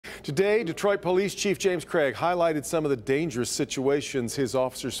Today, Detroit Police Chief James Craig highlighted some of the dangerous situations his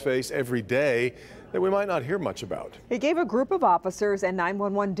officers face every day that we might not hear much about. He gave a group of officers and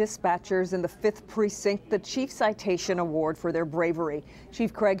 911 dispatchers in the 5th Precinct the Chief Citation Award for their bravery.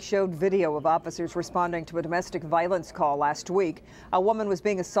 Chief Craig showed video of officers responding to a domestic violence call last week. A woman was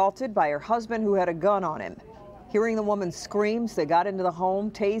being assaulted by her husband who had a gun on him. Hearing the woman's screams, they got into the home,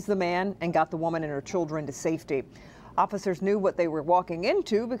 tased the man, and got the woman and her children to safety. Officers knew what they were walking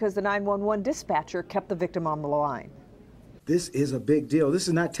into because the 911 dispatcher kept the victim on the line. This is a big deal. This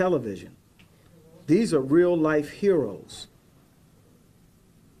is not television. These are real-life heroes.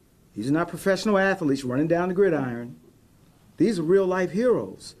 These are not professional athletes running down the gridiron. These are real-life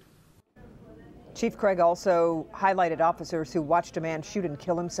heroes. Chief Craig also highlighted officers who watched a man shoot and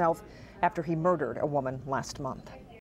kill himself after he murdered a woman last month.